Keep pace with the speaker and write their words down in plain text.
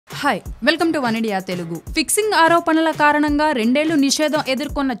Hi welcome to Oneindia Telugu. Fixing ఆరోపణల కారణంగా రెండేళ్లు నిషేధం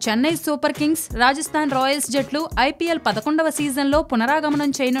ఎదుర్కొన్న Chennai super Kings, Rajasthan Royals జట్లు IPL 11వ సీజన్లో పునరాగమనం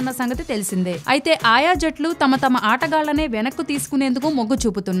చేయనున్న సంగతి తెలిసిందే. అయితే ఆయా జట్లు తమ ఆటగాళ్లనే వెనక్కు తీసుకునేందుకు మొగ్గు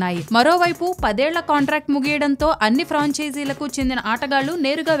చూపుతున్నాయి. మరోవైపు 10 ఏళ్ల కాంట్రాక్ట్ ముగియడంతో అన్ని ఫ్రాంచైజీలకు చెందిన ఆటగాళ్లు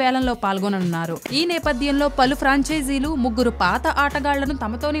నేరుగా వేలంలో పాల్గొననున్నారు. ఈ నేపథ్యంలో పలు ఫ్రాంచైజీలు 3 పాత ఆటగాళ్లను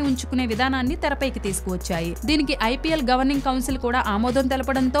తమతోనే ఉంచుకునే విధానాన్ని తెరపైకి తీసుకువచ్చాయి. దీనికి IPL గవర్నింగ్ కౌన్సిల్ కూడా ఆమోదం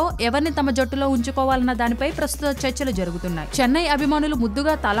తెలపడంతో ఎవరిని తమ జట్టులో ఉంచుకోవాలన్న దానిపై ప్రస్తుత చర్చలు జరుగుతున్నాయి. చెన్నై అభిమానులు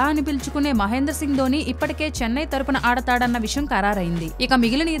ముద్దుగా తలా అని పిలుచుకునే మహేంద్ర సింగ్ ధోని ఇప్పటికే చెన్నై తరపున ఆడతాడన్న విషయం ఖరారైంది. ఇక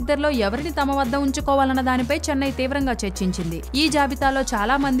మిగిలిన ఇద్దరిలో ఎవరిని తమ వద్ద ఉంచుకోవాలన్న దానిపై చెన్నై తీవ్రంగా చర్చించింది. ఈ జాబితాలో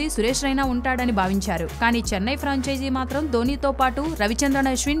చాలా మంది సురేష్ రైనా ఉంటాడని భావించారు. కానీ చెన్నై ఫ్రాంచైజీ మాత్రం ధోనితో పాటు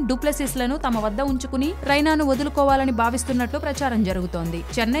రవిచంద్రన్ అశ్విన్, డూప్లెసిస్ లను తమ వద్ద ఉంచుకుని రైనాను వదులుకోవాలని భావిస్తున్నట్లు ప్రచారం జరుగుతోంది.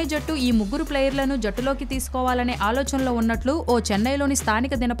 చెన్నై జట్టు ఈ 3 ప్లేయర్లను జట్టులోకి తీసుకోవాలనే ఆలోచనలో ఉన్నట్లు ఓ చెన్నైలోని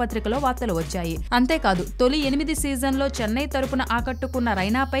స్థానిక దినపత్రికలో వార్తలు వచ్చాయి. అంతేకాదు తొలి 8 సీజన్లో చెన్నై తరపున ఆకట్టుకున్న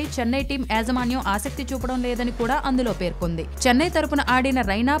రైనాపై చెన్నై టీం యాజమాన్యం ఆసక్తి చూపడం లేదని కూడా అందులో పేర్కొంది. చెన్నై తరపున ఆడిన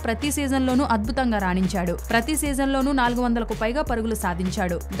రైనా ప్రతి సీజన్లోనూ అద్భుతంగా రాణించాడు. ప్రతి సీజన్లోనూ 400కు పైగా పరుగులు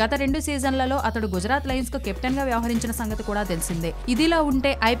సాధించాడు. గత 2 సీజన్లలో అతడు గుజరాత్ లయన్స్ కు కెప్టెన్ గా వ్యవహరించిన సంగతి కూడా తెలిసిందే. ఇదిలా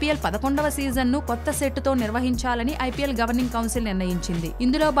ఉంటే IPL 11వ సీజన్ ను కొత్త సెట్తో నిర్వహించాలని IPL గవర్నింగ్ కౌన్సిల్ నిర్ణయించింది.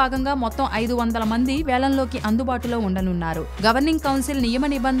 ఇందులో భాగంగా మొత్తం 500 మంది వేలంలోకి అందుబాటులో ఉండనున్నారు. గవర్నింగ్ కౌన్సిల్ నియమ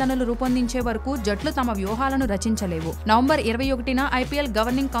నిబంధనలు రూపొందించే వరకు జట్లు తమ వ్యూహాలను రచించలేవు. నవంబర్ 21న IPL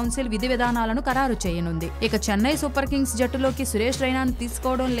గవర్నింగ్ కౌన్సిల్ విధి విధానాలను ఖరారు చేయనుంది. ఇక చెన్నై సూపర్ కింగ్స్ జట్టులోకి సురేష్ రైనాను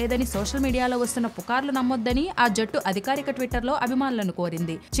తీసుకోవడం లేదని సోషల్ మీడియాలో వస్తున్న పుకార్లు నమ్మొద్దని ఆ జట్టు అధికారిక ట్విట్టర్లో అభిమానులను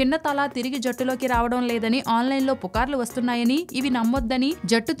కోరింది. చిన్న తల తిరిగి జట్టులోకి రావడం లేదని ఆన్లైన్లో పుకార్లు వస్తున్నాయని, ఇవి నమ్మొద్దని,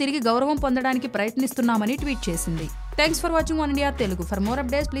 జట్టు తిరిగి గౌరవం పొందడానికి ప్రయత్నిస్తున్నామని ట్వీట్ చేసింది. Thanks for watching Oneindia Telugu. For more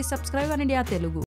updates please subscribe Oneindia Telugu.